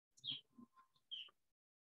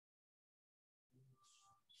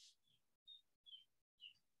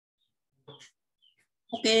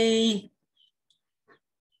Okay.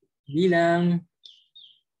 Bilang.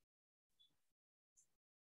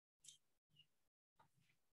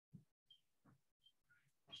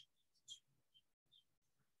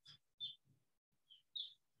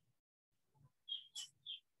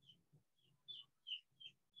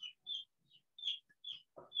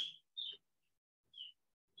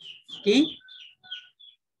 Okay.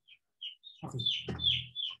 Okay.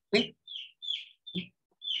 Okay.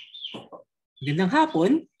 Magandang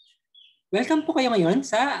hapon. Welcome po kayo ngayon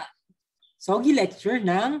sa SOGIE lecture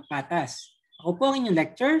ng PATAS. Ako po ang inyong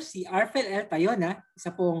lecturer, si Arfel Tayona,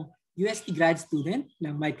 isa pong UST grad student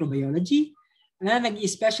ng microbiology na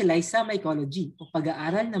nag-specialize sa mycology o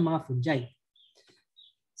pag-aaral ng mga fungi.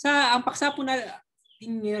 Ang paksa po na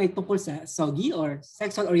tungkol sa SOGIE or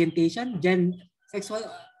sexual orientation,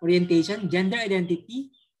 gender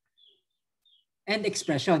identity, and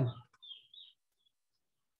expression.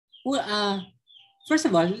 First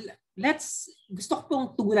of all, gusto ko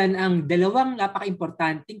pong tugunan ang dalawang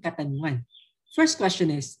napaka-importanting katanungan. First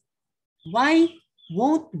question is, why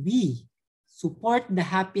won't we support the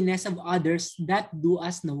happiness of others that do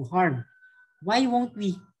us no harm? Why won't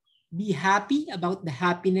we be happy about the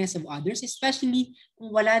happiness of others, especially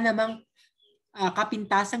kung wala namang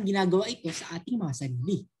kapintasang ginagawa ito sa ating mga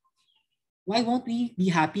sarili? Why won't we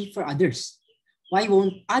be happy for others? Why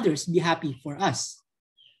won't others be happy for us?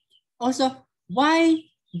 Also, why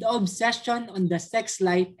the obsession on the sex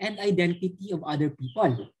life and identity of other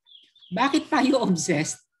people? Bakit tayo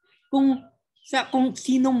obsessed kung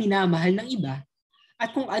sinong minamahal ng iba at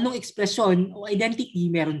kung anong ekspresyon o identity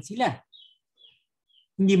meron sila?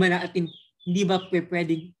 Hindi ba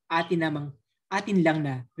pwedeng atin lang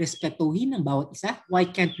na respetuhin ng bawat isa? Why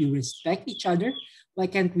can't we respect each other? Why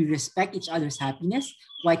can't we respect each other's happiness?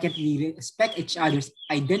 Why can't we respect each other's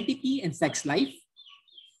identity and sex life?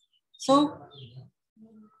 So,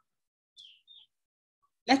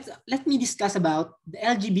 let me discuss about the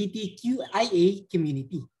LGBTQIA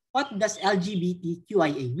community. What does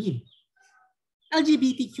LGBTQIA mean?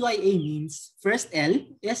 LGBTQIA means first L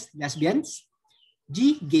is lesbians,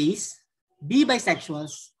 G gays, B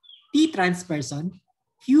bisexuals, T trans person,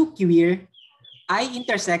 Q queer, I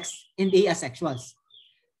intersex, and A asexuals.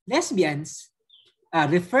 Lesbians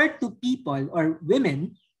refer to people or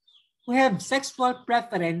women who have sexual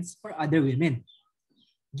preference for other women.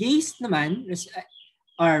 Gays naman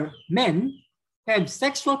are men who have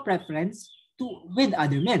sexual preference with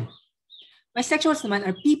other men. Bisexuals naman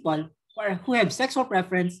are people who have sexual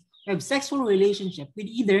preference, who have sexual relationship with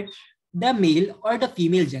either the male or the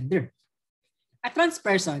female gender. A trans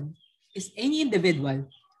person is any individual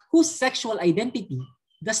whose sexual identity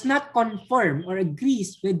does not conform or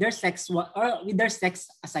agrees with their sex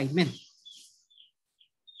assignment.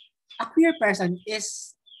 A queer person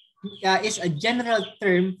is a general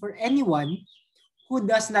term for anyone who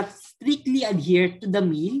does not strictly adhere to the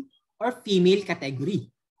male or female category.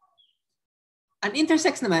 An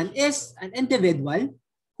intersex naman is an individual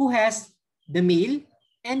who has the male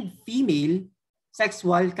and female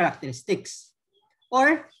sexual characteristics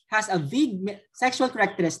or has a vague sexual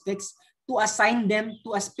characteristics to assign them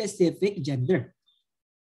to a specific gender.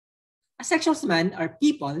 Asexuals naman are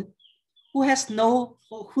people who has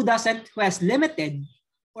limited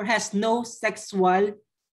or has no sexual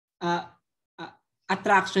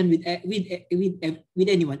attraction with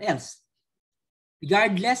anyone else,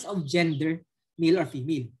 regardless of gender, male or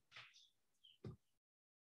female.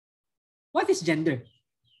 What is gender?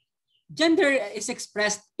 Gender is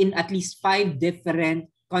expressed in at least 5 different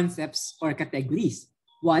concepts or categories.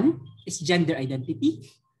 1 is gender identity,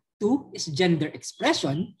 2 is gender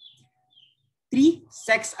expression, 3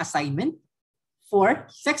 sex assignment, 4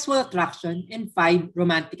 sexual attraction, and 5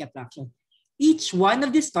 romantic attraction. Each one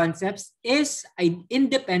of these concepts is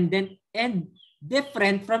independent and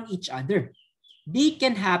different from each other. They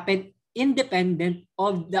can happen independent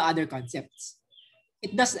of the other concepts.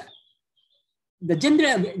 The gender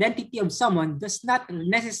identity of someone does not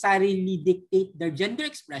necessarily dictate their gender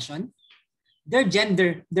expression, their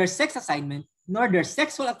gender, their sex assignment, nor their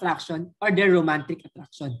sexual attraction or their romantic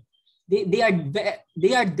attraction. They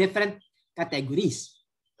are different categories.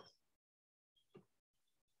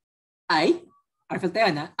 Arfel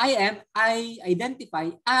Tayona, I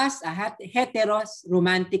identify as a heteros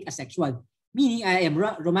romantic asexual, meaning I am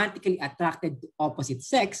romantically attracted to opposite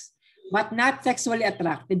sex, but not sexually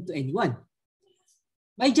attracted to anyone.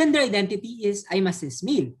 My gender identity is I'm a cis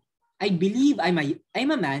male. I believe I'm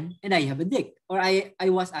a man and I have a dick, or I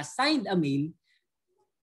was assigned a male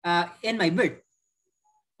in my birth.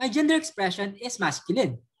 My gender expression is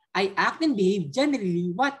masculine. I act and behave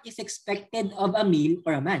generally what is expected of a male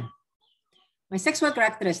or a man. My sexual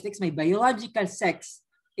characteristics, my biological sex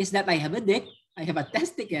is that I have a dick, I have a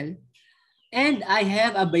testicle, and I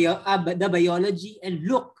have the biology and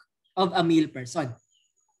look of a male person.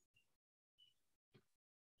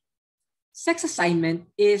 Sex assignment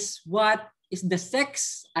is what is the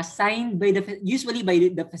sex assigned by usually by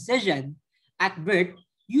the physician at birth,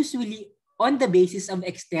 usually on the basis of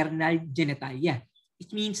external genitalia.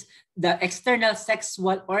 It means the external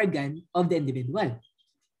sexual organ of the individual.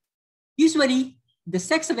 Usually, the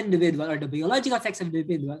sex of an individual or the biological sex of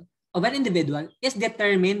an individual is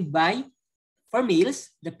determined by, for males,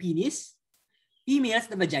 the penis, females,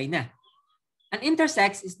 the vagina. An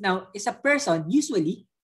intersex is a person usually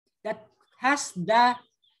that has the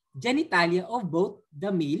genitalia of both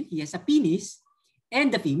the male, he has a penis,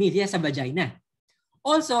 and the female, he has a vagina.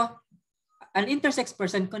 Also, an intersex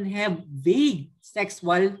person can have vague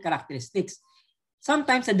sexual characteristics.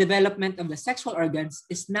 Sometimes the development of the sexual organs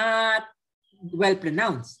is not well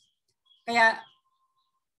pronounced. Kaya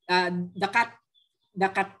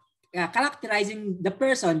characterizing the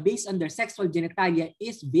person based on their sexual genitalia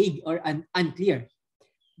is vague or unclear.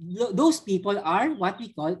 Those people are what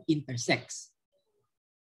we call intersex.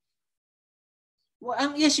 Well,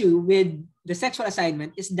 ang issue with the sexual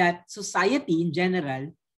assignment is that society in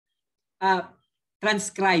general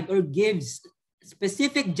transcribe or gives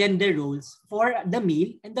specific gender roles for the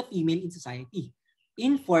male and the female in society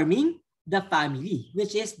in forming the family,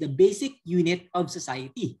 which is the basic unit of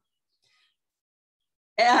society.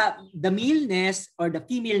 The maleness or the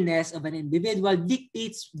femaleness of an individual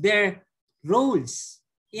dictates their roles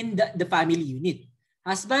in the family unit.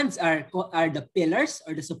 Husbands are the pillars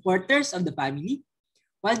or the supporters of the family,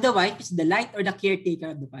 while the wife is the light or the caretaker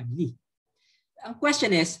of the family. Ang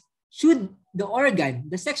question is, should the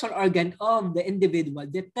sexual organ of the individual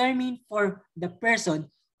determine for the person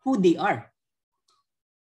who they are?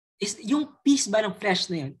 Is yung piece ba ng flesh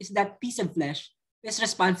na yun, is that piece of flesh is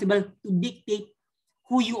responsible to dictate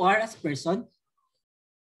who you are as a person?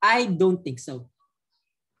 I don't think so.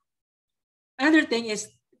 Another thing is,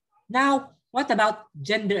 now, what about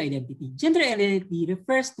gender identity? Gender identity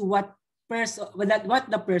refers to what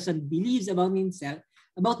the person believes about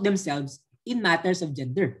themselves in matters of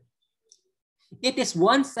gender. It is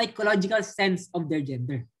one's psychological sense of their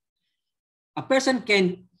gender. A person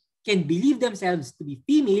can believe themselves to be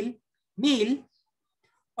female, male,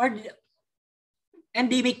 and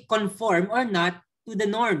they may conform or not to the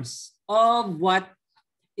norms of what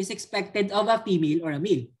is expected of a female or a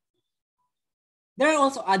male. There are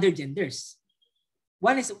also other genders.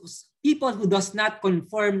 One is people who does not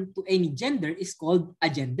conform to any gender is called a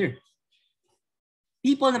gender.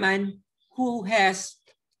 People naman who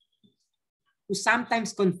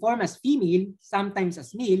sometimes conform as female, sometimes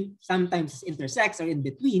as male, sometimes as intersex or in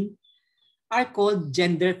between, are called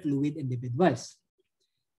gender fluid individuals.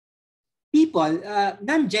 People,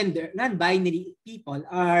 non-binary people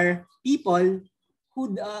are people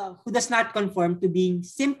who does not conform to being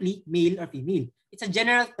simply male or female. It's a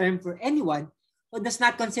general term for anyone who does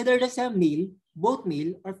not consider themselves male, both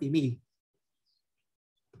male or female.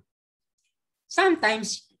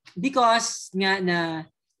 Sometimes, because nga na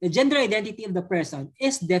the gender identity of the person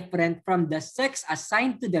is different from the sex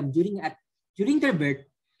assigned to them during their birth,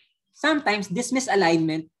 sometimes this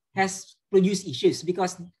misalignment has produced issues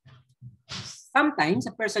because sometimes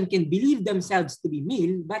a person can believe themselves to be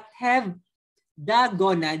male but have the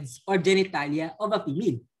gonads or genitalia of a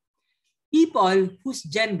female. People whose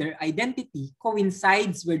gender identity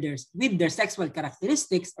coincides with their sexual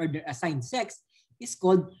characteristics or their assigned sex is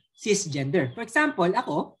called cisgender. For example,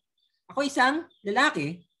 ako isang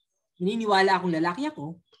lalaki, naniniwala akong lalaki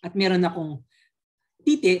ako at meron akong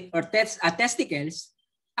titi or testicles,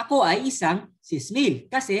 ako ay isang cis male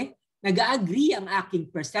kasi nag-agree ang aking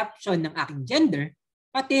perception ng aking gender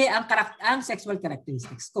pati ang sexual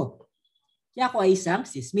characteristics ko. Kaya ako ay isang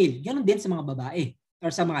cis male. Ganon din sa mga babae or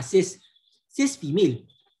sa mga cis female.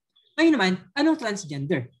 Ngayon naman, anong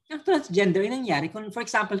transgender? Ang transgender ay nangyari kung, for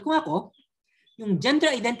example, kung ako, yung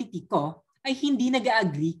gender identity ko ay hindi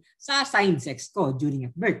nag-agree sa assigned sex ko during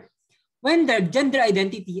at birth. When the gender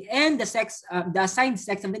identity and the assigned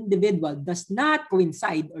sex of the individual does not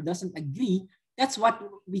coincide or doesn't agree, that's what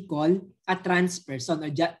we call a trans person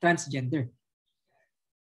or transgender.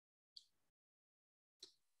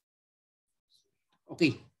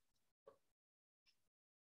 Okay.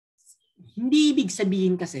 Hindi ibig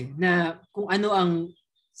sabihin kasi na kung ano ang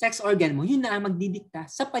sex organ mo, yun na ang magdidikta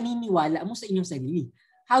sa paniniwala mo sa inyong sarili.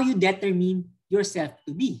 How you determine yourself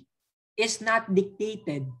to be is not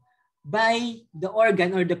dictated by the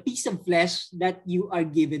organ or the piece of flesh that you are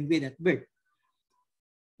given with at birth.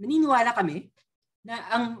 Naniniwala kami na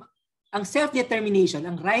ang self-determination,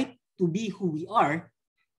 ang right to be who we are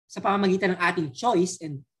sa pamamagitan ng ating choice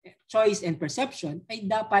and perception ay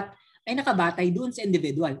dapat ay nakabatay doon sa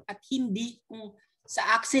individual at hindi kung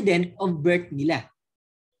sa accident of birth nila.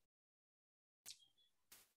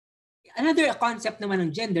 Another concept naman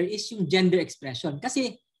ng gender is yung gender expression.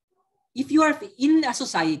 Kasi if you are in a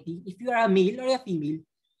society, if you are a male or a female,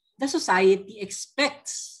 the society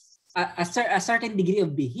expects a certain degree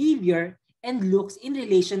of behavior and looks in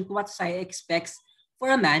relation to what society expects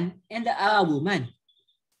for a man and a woman.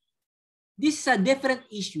 This is a different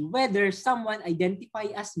issue whether someone identify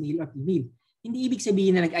as male or female. Hindi ibig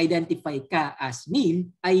sabihin na nag-identify ka as male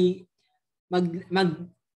ay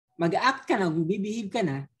mag-act ka na, mag-behave ka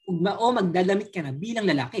na, o magdadamit ka na bilang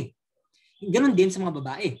lalaki. Ganon din sa mga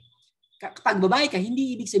babae. Kapag babae ka,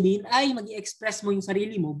 hindi ibig sabihin ay mag-i-express mo yung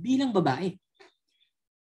sarili mo bilang babae.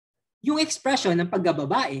 Yung expression ng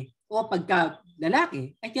pagkababae o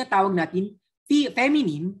pagka-lalaki ay tinatawag natin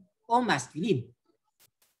feminine o masculine.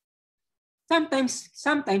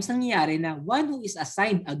 Sometimes nangyayari na one who is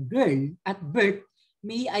assigned a girl at birth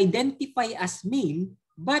may identify as male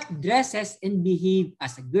but dresses and behave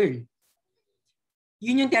as a girl.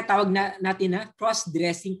 Yun yung tinatawag natin na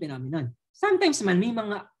cross-dressing phenomenon. Sometimes man may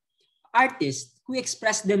mga artists who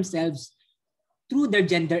express themselves through their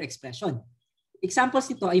gender expression.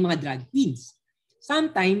 Examples nito ay mga drag queens.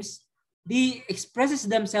 Sometimes they expresses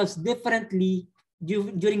themselves differently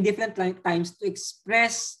during different times to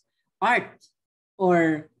express art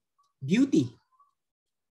or beauty.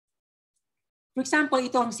 For example,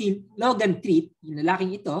 ito ang si Logan Treat, yung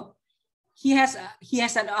lalaking ito, he has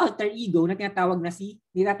an alter ego na tinatawag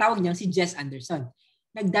niyang si Jess Anderson.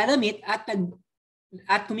 Nagdadamit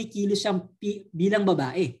at kumikilos siyang bilang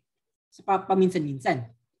babae sa paminsan-minsan.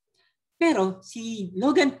 Pero si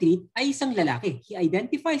Logan Treat ay isang lalaki. He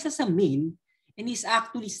identifies as a male and is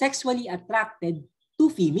actually sexually attracted to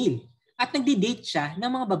female. At nagdi-date siya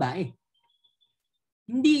ng mga babae.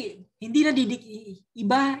 Hindi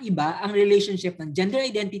iba-iba ang relationship ng gender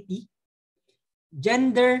identity,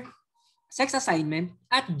 gender sex assignment,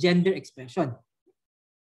 at gender expression.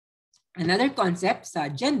 Another concept sa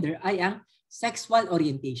gender ay ang sexual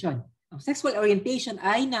orientation. Ang sexual orientation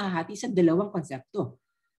ay nahahati sa dalawang konsepto.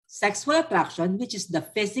 Sexual attraction, which is the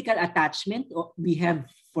physical attachment we have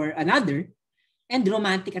for another, and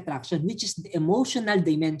romantic attraction, which is the emotional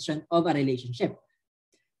dimension of a relationship.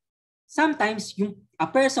 Sometimes a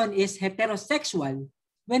person is heterosexual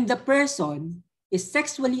when the person is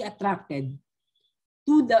sexually attracted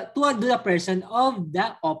to the person of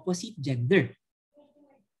the opposite gender.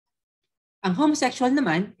 Ang homosexual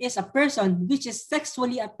naman is a person which is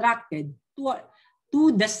sexually attracted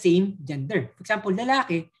to the same gender. For example,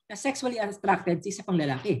 lalaki na sexually attracted sa isa pang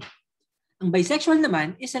lalaki. Ang bisexual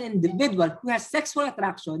naman is an individual who has sexual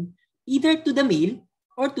attraction either to the male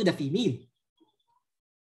or to the female.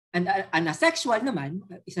 And an asexual naman,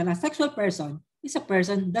 an asexual person is a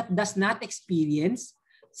person that does not experience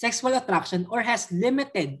sexual attraction or has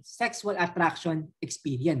limited sexual attraction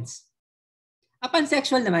experience. A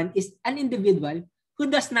pansexual naman is an individual who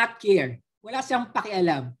does not care. Wala siyang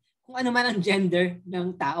pakialam kung ano man ang gender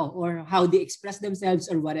ng tao or how they express themselves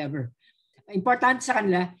or whatever. Importante sa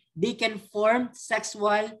kanila, they can form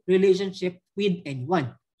sexual relationship with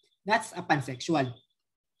anyone. That's a pansexual.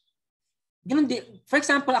 Ganun din. For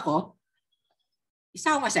example, ako,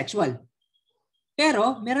 isa akong asexual.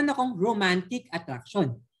 Pero meron akong romantic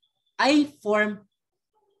attraction. I form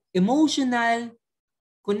emotional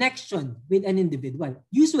connection with an individual.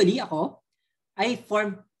 Usually ako, I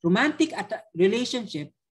form romantic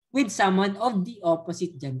relationship with someone of the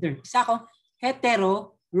opposite gender. Isa akong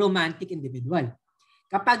hetero-romantic individual.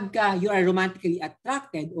 Kapag you are romantically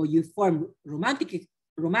attracted or you form romantic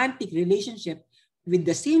relationship with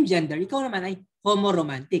the same gender, ikaw naman ay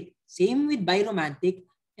homo-romantic. Same with biromantic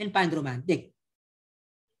and panromantic.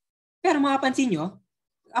 Pero mapapansin nyo,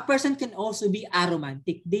 a person can also be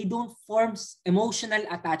aromantic. They don't form emotional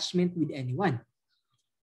attachment with anyone.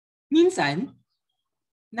 Minsan,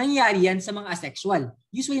 nangyayari yan sa mga asexual.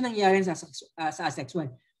 Usually nangyayari yan sa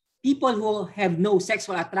asexual. People who have no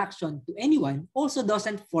sexual attraction to anyone also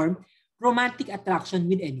doesn't form romantic attraction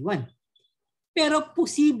with anyone. Pero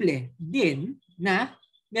posible din na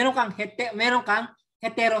meron kang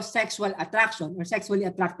heterosexual attraction or sexually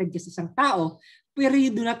attracted ka sa isang tao pero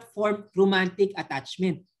you do not form romantic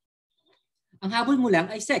attachment. Ang habol mo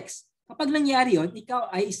lang ay sex. Kapag nangyari yon,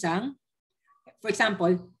 ikaw ay isang, for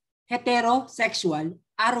example, heterosexual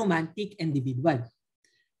aromantic individual.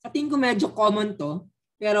 Sa tingin ko medyo common to,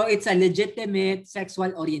 pero it's a legitimate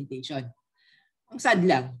sexual orientation. Ang sad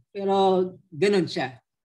lang, pero ganun siya.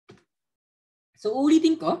 So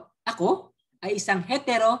ulitin ko, Ako ay isang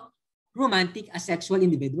hetero-romantic asexual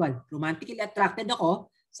individual. Romantically attracted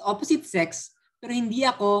ako sa opposite sex, pero hindi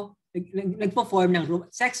ako nagpo-form ng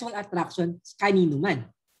sexual attraction kanino man.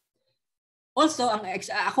 Also,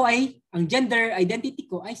 ang gender identity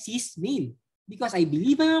ko ay cis male because I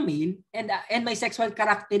believe I'm a male and my sexual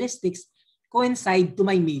characteristics coincide to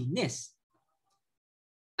my maleness.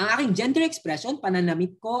 Ang aking gender expression,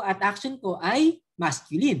 pananamit ko at action ko ay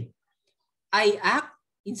masculine. I act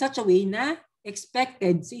in such a way na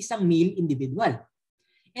expected sa isang male individual.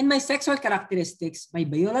 And my sexual characteristics, my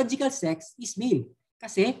biological sex is male.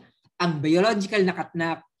 Kasi ang biological na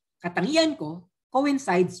katangian ko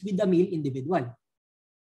coincides with the male individual.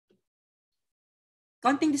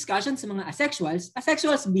 Konting discussion sa mga asexuals.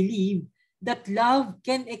 Asexuals believe that love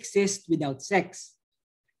can exist without sex.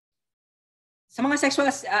 Sa mga sexual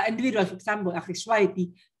individuals, for example,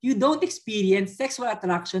 asexuality, you don't experience sexual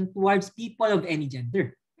attraction towards people of any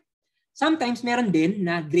gender. Sometimes meron din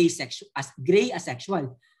na gray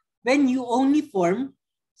asexual. When you only form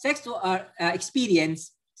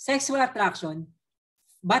experience sexual attraction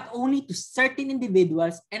but only to certain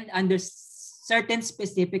individuals and under certain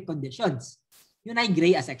specific conditions. Yun ay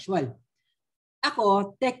gray asexual.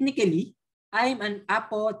 Ako, technically, I'm an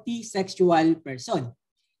apotisexual person.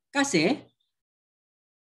 Kasi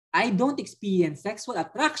I don't experience sexual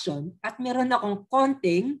attraction at meron akong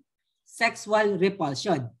konting sexual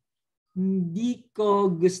repulsion. Hindi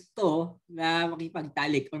ko gusto na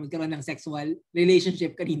makipagtalik o magkaroon ng sexual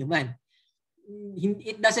relationship kanino man.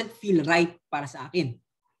 It doesn't feel right para sa akin.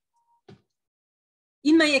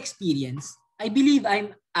 In my experience, I believe I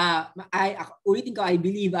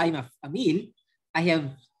believe I'm a male. I have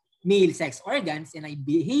male sex organs and I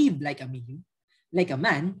behave like a male, like a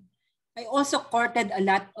man. I also courted a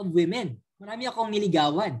lot of women. Marami akong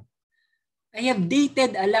niligawan. I have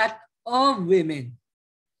dated a lot of women.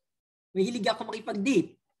 Mahilig ako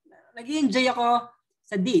makipag-date. Nag-enjoy ako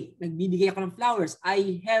sa date. Nagbibigay ako ng flowers.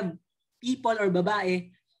 I have people or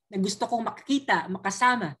babae na gusto kong makikita,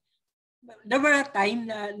 makasama. There were a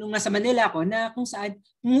time na nung nasa Manila ako na kung saan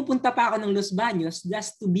pumupunta pa ako ng Los Baños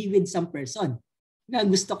just to be with some person na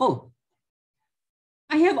gusto ko.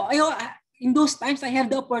 In those times, I have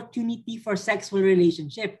the opportunity for sexual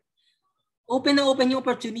relationship. Open na open yung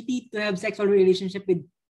opportunity to have sexual relationship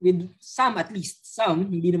with some, at least some,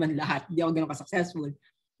 hindi naman lahat, hindi ako ganun ka-successful,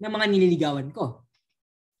 na mga nililigawan ko.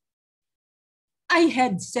 I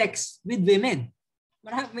had sex with women.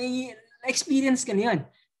 May experience ka na yun.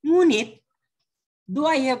 Ngunit, do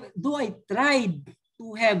I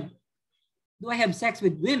have sex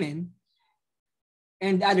with women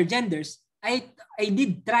and other genders? I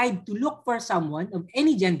did try to look for someone of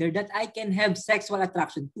any gender that I can have sexual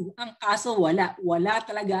attraction to. Ang kaso wala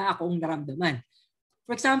talaga akong naramdaman.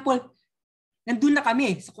 For example, nandun na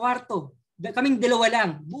kami sa kwarto. Kaming dalawa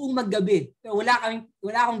lang, buong maggabi. Pero wala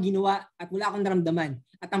akong ginawa at wala akong naramdaman.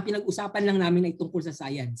 At ang pinag-usapan lang namin ay tungkol sa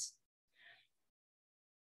science.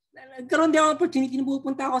 Nagkaroon din ako opportunity na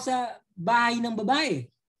pupunta ako sa bahay ng babae.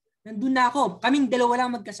 Nandun na ako. Kaming dalawa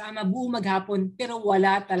lang magkasama buong maghapon pero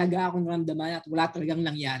wala talaga akong naramdaman at wala talagang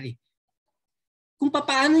nangyari. Kung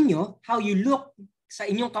paano nyo, how you look sa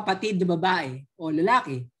inyong kapatid na babae o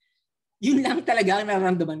lalaki, yun lang talaga ang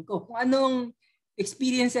nararamdaman ko. Kung anong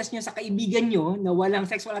experiences nyo sa kaibigan nyo na walang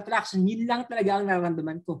sexual attraction, yun lang talaga ang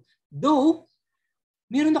nararamdaman ko. Though,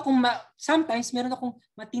 sometimes meron akong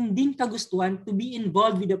matinding kagustuhan to be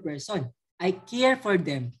involved with the person. I care for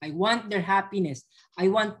them. I want their happiness. I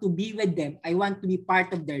want to be with them. I want to be part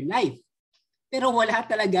of their life. Pero wala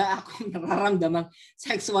talaga akong nararamdamang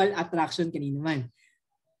sexual attraction kanino man.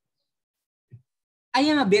 I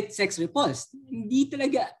am a bit sex repulsed. Hindi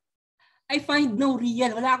talaga. I find no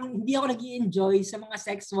real. Hindi ako nag-i-enjoy sa mga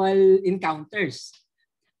sexual encounters.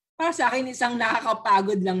 Para sa akin, isang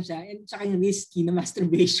nakakapagod lang siya and saka yung risky na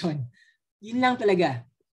masturbation. Yun lang talaga.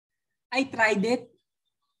 I tried it.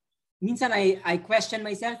 Minsan I question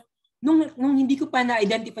myself. Nung hindi ko pa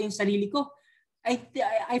na-identify yung sarili ko,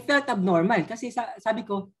 I felt abnormal. Kasi sabi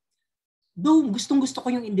ko, though gustong-gusto ko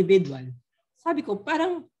yung individual, sabi ko,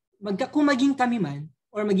 parang kung maging kami man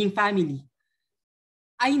or maging family,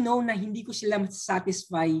 I know na hindi ko sila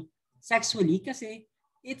satisfy sexually kasi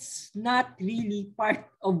it's not really part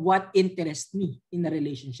of what interests me in a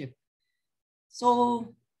relationship.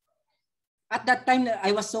 So, at that time,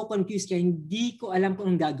 I was so confused kaya hindi ko alam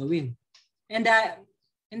kung anong gagawin. And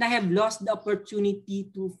I have lost the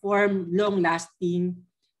opportunity to form long-lasting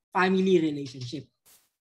family relationship.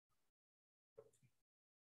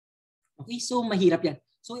 Okay, so mahirap yan.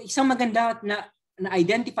 So, isang maganda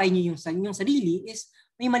na-identify niyo yung sarili is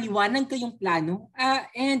may maliwanag kayong plano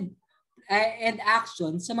and and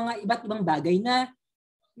action sa mga iba't ibang bagay na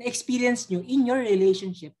na-experience nyo in your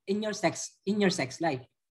relationship, in your sex life.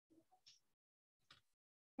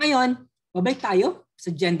 Ngayon, babalik tayo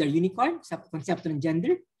sa gender unicorn, sa konsepto ng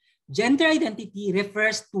gender. Gender identity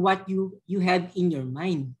refers to what you have in your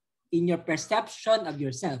mind, in your perception of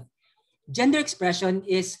yourself. Gender expression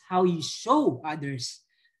is how you show others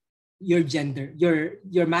your gender,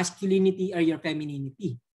 your masculinity or your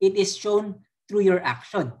femininity. It is shown through your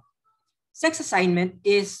action. Sex assignment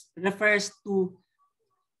refers to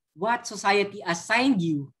what society assigned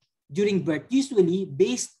you during birth, usually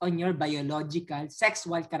based on your biological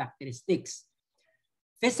sexual characteristics.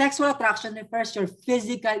 Sexual attraction refers to your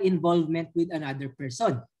physical involvement with another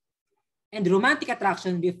person. And romantic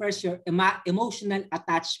attraction refers to your emotional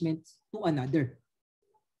attachment to another.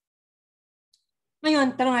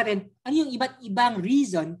 Ngayon, tanong natin, ano yung iba't ibang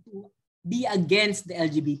reason to be against the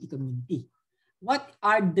LGBT community? What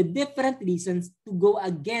are the different reasons to go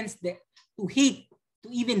against to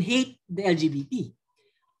even hate the LGBT?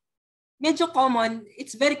 Medyo common,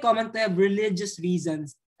 it's very common to have religious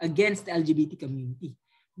reasons against the LGBT community.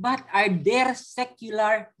 But are there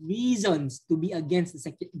secular reasons to be against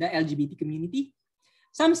the LGBT community?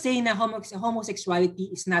 Some say na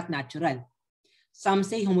homosexuality is not natural. Some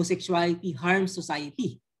say homosexuality harms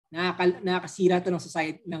society. Nakakasira to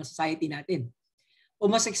ng society natin.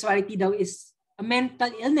 Homosexuality daw is a mental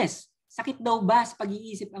illness. Sakit daw ba sa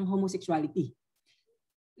pag-iisip ang homosexuality?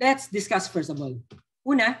 Let's discuss first of all.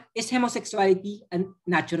 Una, is homosexuality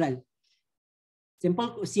natural?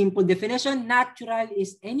 Simple definition, natural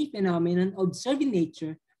is any phenomenon observed in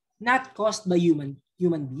nature not caused by human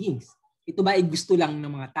beings. Ito ba ay gusto lang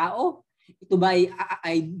ng mga tao? Ito ba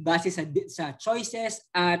ay base sa choices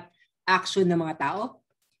at action ng mga tao?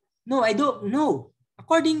 No, I don't know.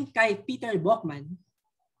 According kay Peter Bachman,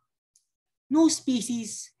 no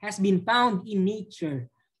species has been found in nature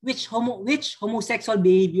which homosexual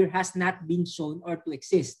behavior has not been shown or to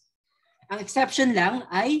exist. Ang exception lang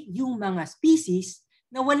ay yung mga species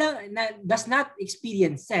na does not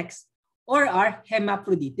experience sex or are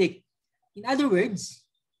hermaphroditic. In other words,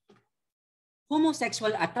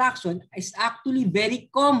 homosexual attraction is actually very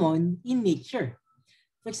common in nature.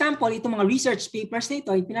 For example, itong mga research papers na ito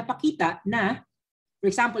ay pinapakita na, for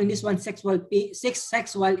example, in this one, sexual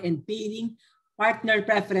and pairing partner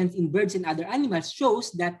preference in birds and other animals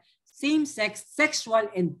shows that same-sex sexual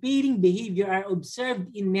and pairing behavior are observed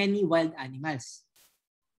in many wild animals.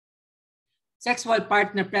 Sexual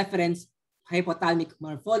partner preference, hypothalamic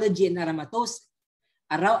morphology, and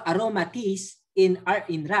aromatase in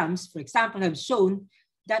rams, for example, have shown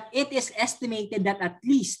that it is estimated that at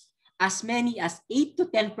least as many as 8 to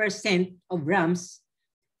 10% of rams,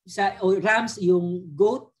 yung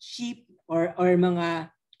goat, sheep, or mga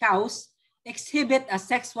cows, exhibit a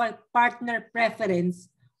sexual partner preference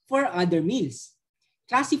for other males,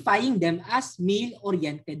 classifying them as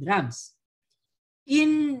male-oriented rams.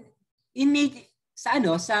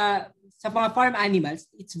 Sa mga farm animals,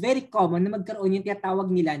 it's very common na magkaroon yung tinatawag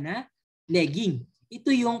nila na legging.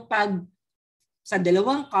 Ito yung sa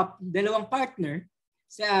dalawang partner,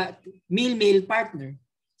 sa male-male partner,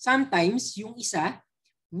 sometimes yung isa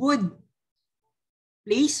would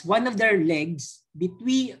place one of their legs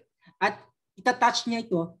between at itatouch niya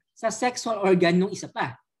ito sa sexual organ ng isa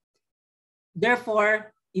pa.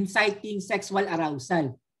 Therefore, inciting sexual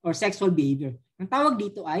arousal or sexual behavior. Ang tawag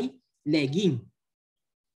dito ay legging.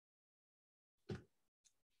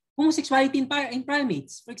 Homosexuality in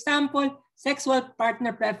primates. For example, sexual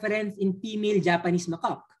partner preference in female Japanese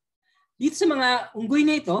macaque. Dito sa mga unggoy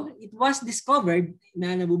na ito, it was discovered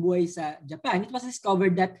na nabubuhay sa Japan, it was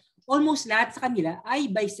discovered that almost lahat sa kanila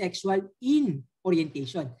ay bisexual in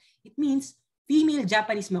orientation. It means female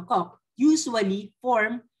Japanese macaque usually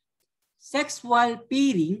form sexual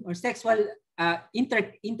pairing or sexual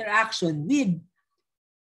interaction with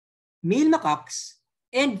male macaques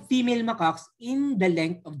and female macaques in the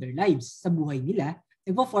length of their lives. Sa buhay nila,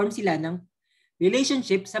 nagpo-form sila ng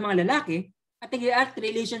relationship sa mga lalaki at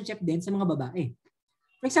relationship din sa mga babae.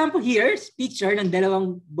 For example, here's picture ng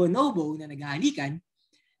dalawang bonobo na naghahalikan.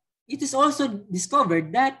 It is also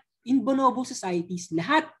discovered that in bonobo societies,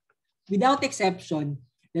 lahat, without exception,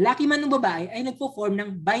 lalaki man ng babae ay nagpo-form ng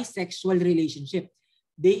bisexual relationship.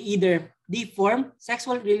 They form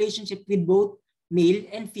sexual relationship with both male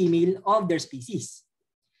and female of their species.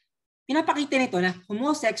 Pinapakita nito na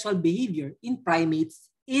homosexual behavior in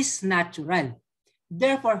primates is natural.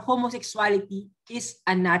 Therefore, homosexuality is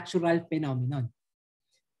a natural phenomenon.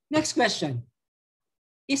 Next question.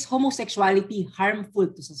 Is homosexuality harmful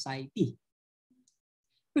to society?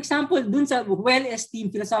 For example, dun sa well-esteemed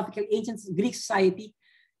philosophical ancient Greek society,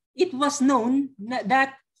 it was known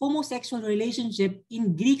that homosexual relationship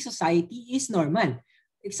in Greek society is normal.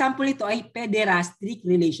 Example ito ay pederastic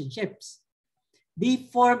relationships. They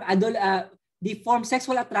form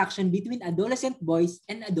sexual attraction between adolescent boys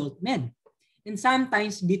and adult men, and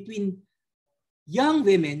sometimes between young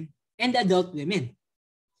women and adult women.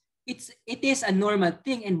 It is a normal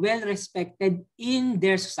thing and well respected in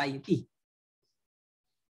their society.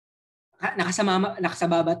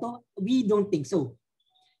 Nakasama ba to? We don't think so.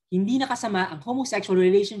 Hindi nakasama ang homosexual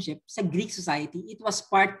relationship sa Greek society. It was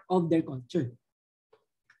part of their culture.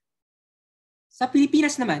 Sa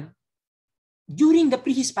Pilipinas naman, during the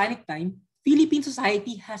pre-Hispanic time, Philippine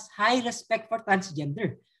society has high respect for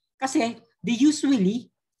transgender. Kasi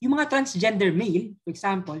yung mga transgender male, for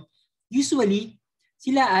example, usually,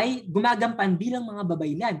 sila ay gumagampan bilang mga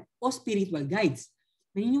babaylan o spiritual guides.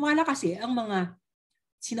 Naniniwala kasi ang mga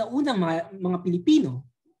sinaunang mga Pilipino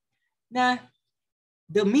na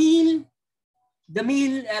the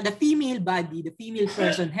female body, the female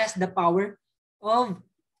person has the power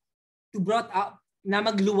to brought up na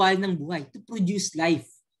magluwal ng buhay, to produce life.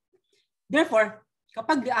 Therefore,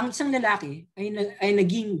 kapag ang isang lalaki ay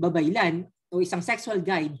naging babaylan o isang sexual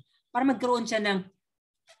guide para magkaroon siya ng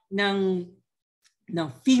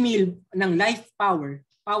female, ng life power,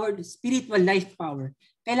 spiritual life power,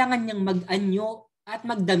 kailangan niyang mag-anyo at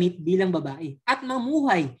magdamit bilang babae at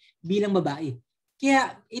mamuhay bilang babae.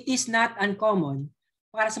 Kaya it is not uncommon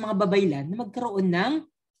para sa mga babaylan na magkaroon ng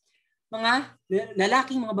mga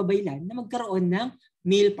lalaking mga babaylan na magkaroon ng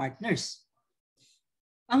male partners.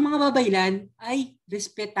 Ang mga babaylan ay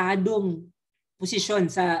respetadong posisyon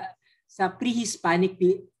sa pre-Hispanic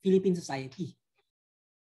Philippine society.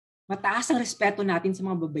 Mataas ang respeto natin sa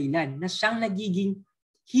mga babaylan na siyang nagiging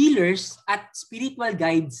healers at spiritual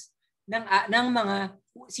guides ng mga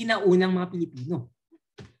sinaunang mga Pilipino.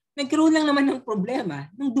 Nagkaroon lang naman ng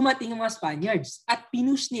problema nung dumating ang mga Spaniards at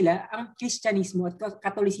pinush nila ang Kristyanismo at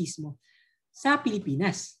Katolisismo sa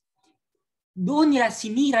Pilipinas. Doon nila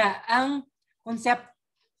sinira ang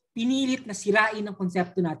pinilit na sirain ang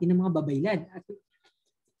konsepto natin ng mga babaylan. At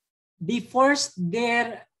they forced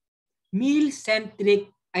their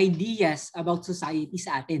male-centric ideas about society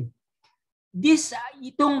sa atin.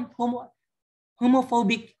 Itong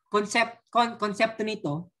homophobic konsepto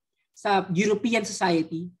nito sa European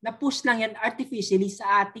society, na-push lang yan artificially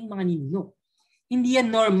sa ating mga ninuno. Hindi yan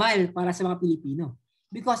normal para sa mga Pilipino.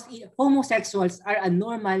 Because homosexuals are a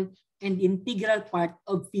normal and integral part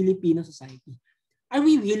of Filipino society. Are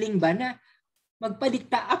we willing ba na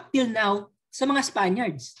magpadikta up till now sa mga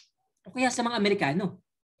Spaniards o kaya sa mga Amerikano?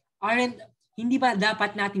 Hindi ba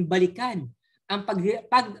dapat nating balikan ang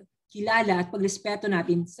pagkilala at pagrespeto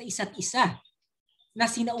natin sa isa't isa na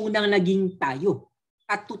sinaunang naging tayo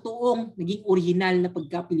at totoong naging original na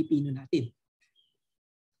pagka-Pilipino natin?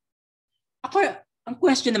 Ang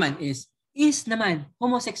question naman is naman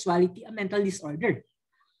homosexuality a mental disorder?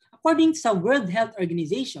 According sa World Health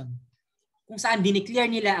Organization, kung saan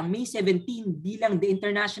dineclare nila ang May 17 bilang the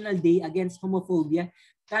International Day Against Homophobia,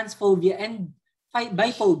 Transphobia, and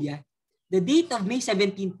Biphobia, the date of May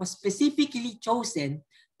 17 was specifically chosen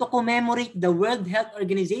to commemorate the World Health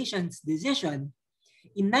Organization's decision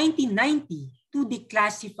in 1990 to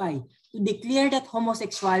declare that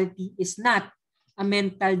homosexuality is not a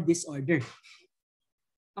mental disorder.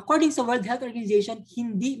 According sa World Health Organization,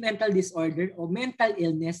 hindi mental disorder o mental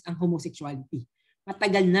illness ang homosexuality.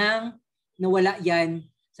 Matagal nang nawala yan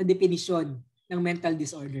sa definisyon ng mental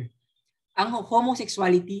disorder. Ang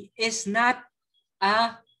homosexuality is not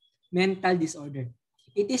a mental disorder.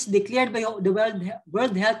 It is declared by the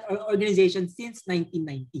World Health Organization since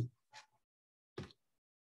 1990.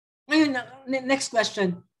 Ngayon, next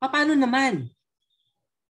question, paano naman?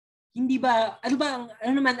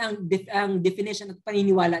 Ano naman ang definition at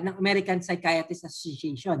paniniwala ng American Psychiatrists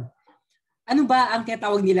Association? Ano ba ang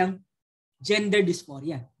tinatawag nilang gender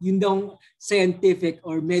dysphoria? Yun daw scientific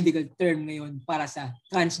or medical term ngayon para sa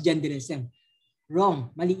transgenderism. Wrong,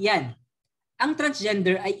 mali yan. Ang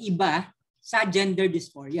transgender ay iba sa gender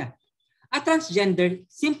dysphoria. A transgender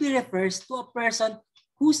simply refers to a person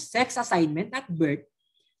whose sex assignment at birth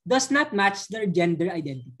does not match their gender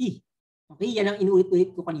identity. Okay, yan ang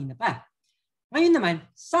inulit-ulit ko kanina pa. Ngayon naman,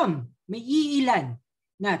 may iilan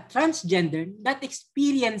na transgender that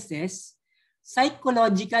experiences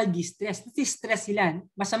psychological distress. Stress sila,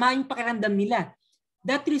 masama yung pakiramdam nila.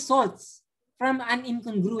 That results from an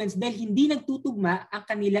incongruence dahil hindi nagtutugma ang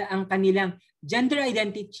kanilang gender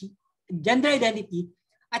identity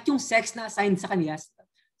at yung sex na assigned sa kanila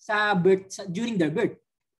during their birth.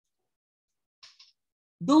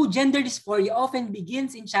 Though gender dysphoria often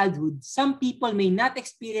begins in childhood, some people may not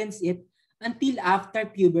experience it until after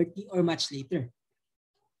puberty or much later.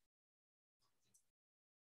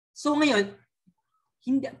 So ngayon,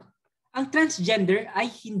 ang transgender ay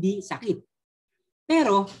hindi sakit.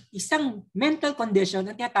 Pero isang mental condition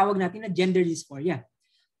ang tinatawag natin na gender dysphoria.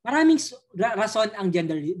 Maraming rason ang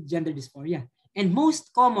gender dysphoria. And most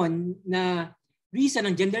common na reason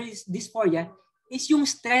ng gender dysphoria is yung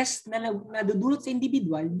stress na nadudulot sa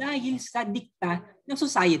individual dahil sa dikta ng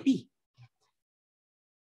society.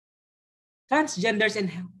 Transgenders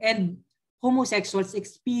and homosexuals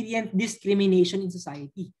experience discrimination in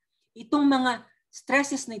society. Itong mga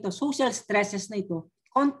stresses na ito, social stresses na ito,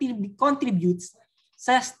 contributes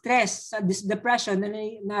sa stress, sa depression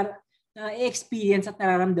na experience at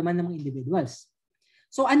nararamdaman ng mga individuals.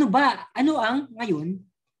 So ano ang ngayon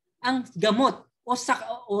ang gamot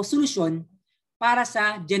o solusyon para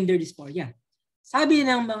sa gender dysphoria? Sabi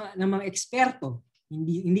ng mga eksperto,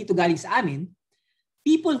 hindi ito galing sa amin,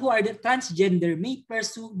 people who are transgender may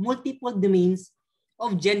pursue multiple domains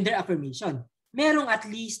of gender affirmation. Merong at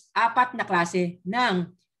least 4 na klase ng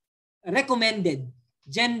recommended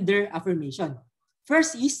gender affirmation.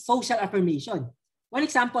 First is social affirmation. One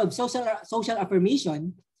example of social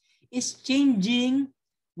affirmation is changing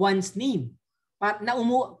one's name.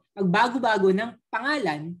 Pagbago-bago ng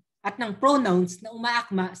pangalan at ng pronouns na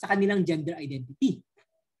umaakma sa kanilang gender identity.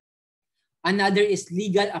 Another is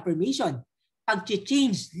legal affirmation.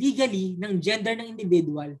 Pag-change legally ng gender ng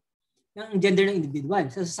individual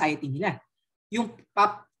sa society nila. Yung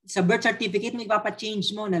sa birth certificate mo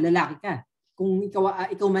ipapa-change mo na lalaki ka kung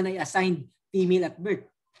ikaw man ay assigned female at birth.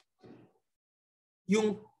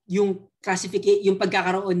 Yung classification, yung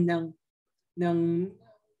pagkakaroon ng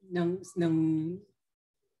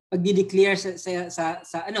pagdi-declare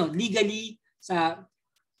sa legally sa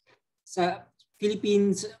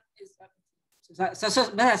Philippines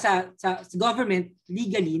sa government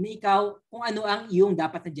legally na ikaw kung ano ang iyong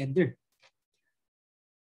dapat na gender.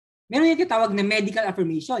 Meron yung tinatawag na medical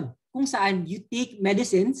affirmation kung saan you take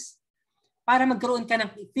medicines para magkaroon ka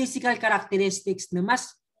ng physical characteristics na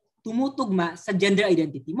mas tumutugma sa gender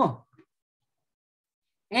identity mo.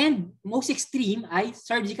 And most extreme ay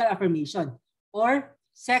surgical affirmation or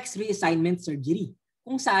sex reassignment surgery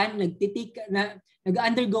kung saan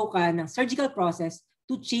nag-undergo ka ng surgical process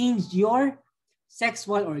to change your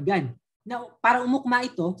sexual organ na para umukma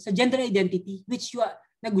ito sa gender identity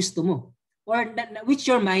na gusto mo or which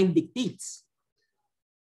your mind dictates.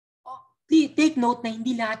 Take note na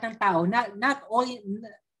hindi lahat ng tao,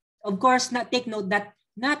 take note that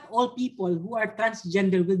not all people who are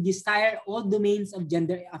transgender will desire all domains of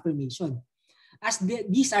gender affirmation, as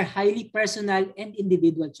these are highly personal and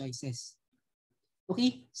individual choices.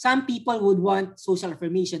 Okay? Some people would want social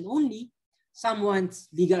affirmation only, some want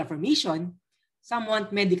legal affirmation, some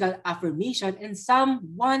want medical affirmation, and some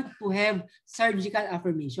want to have surgical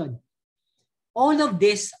affirmation. All of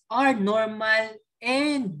these are normal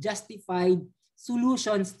and justified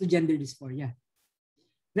solutions to gender dysphoria.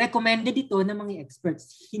 Recommended ito ng mga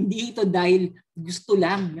experts. Hindi ito dahil gusto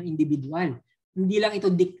lang ng individual. Hindi lang ito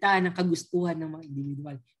dikta ng kagustuhan ng mga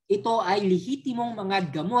individual. Ito ay lehitimong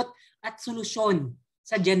mga gamot at solusyon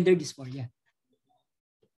sa gender dysphoria.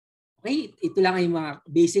 Okay, ito lang ay mga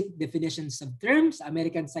basic definitions of terms.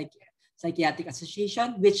 American Psychiatric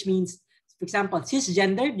Association, which means, for example,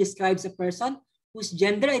 cisgender describes a person whose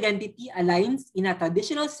gender identity aligns in a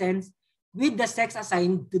traditional sense with the sex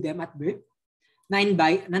assigned to them at birth.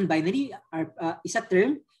 Non-binary is a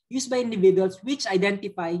term used by individuals which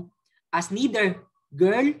identify as neither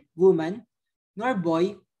girl, woman, nor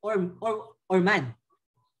boy or man.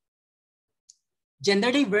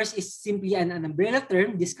 Gender diverse is simply an umbrella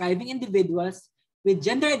term describing individuals with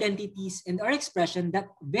gender identities and or expression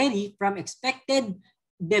that vary from expected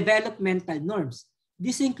developmental norms.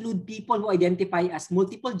 These include people who identify as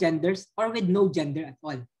multiple genders or with no gender at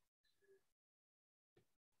all.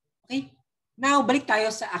 Okay, now balik tayo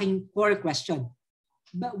sa aking core question.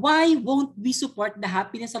 But why won't we support the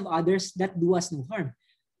happiness of others that do us no harm?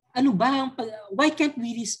 Why can't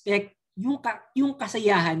we respect yung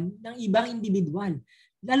kasayahan ng ibang individual?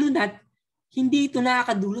 Lalo na't hindi ito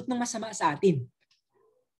nakakadulot ng masama sa atin.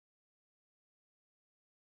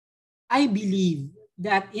 I believe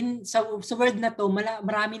that sa world na to,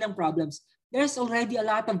 marami ng problems. There's already a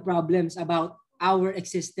lot of problems about our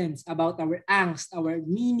existence, about our angst, our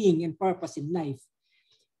meaning and purpose in life.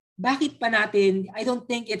 Bakit pa natin, I don't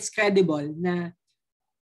think it's credible na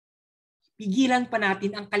pigilan pa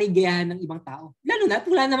natin ang kaligayahan ng ibang tao. Lalo na,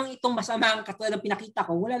 wala namang itong masamang, katulad ng pinakita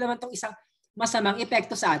ko, wala naman itong isang masamang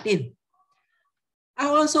epekto sa atin.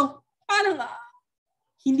 Also, parang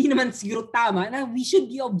hindi naman siguro tama na we should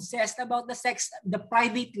be obsessed about the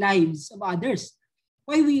private lives of others.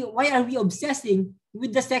 Why are we obsessing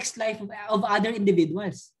with the sex life of other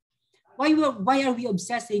individuals? Why are we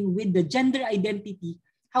obsessing with the gender identity,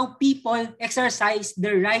 how people exercise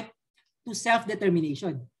their right to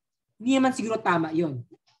self-determination? Hindi naman siguro tama yon.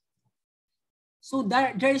 So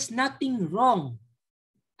there is nothing wrong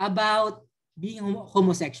about being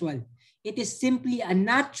homosexual. It is simply a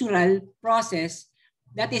natural process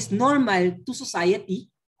that is normal to society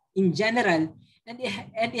in general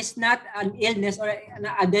and is not an illness or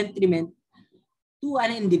a detriment to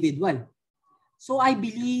an individual. So I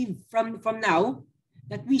believe from now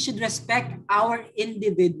that we should respect our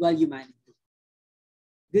individual humanity.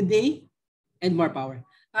 Good day and more power.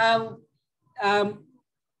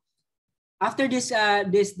 After this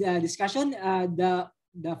discussion,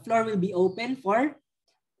 the floor will be open for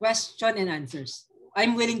question and answers.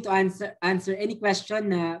 I'm willing to answer any question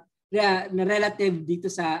na relative dito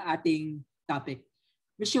sa ating topic.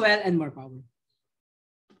 Wish you well and more power.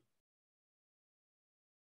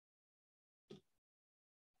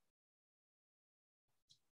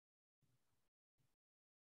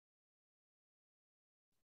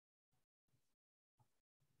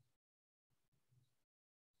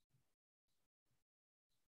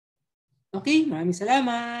 Okay, maraming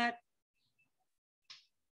salamat.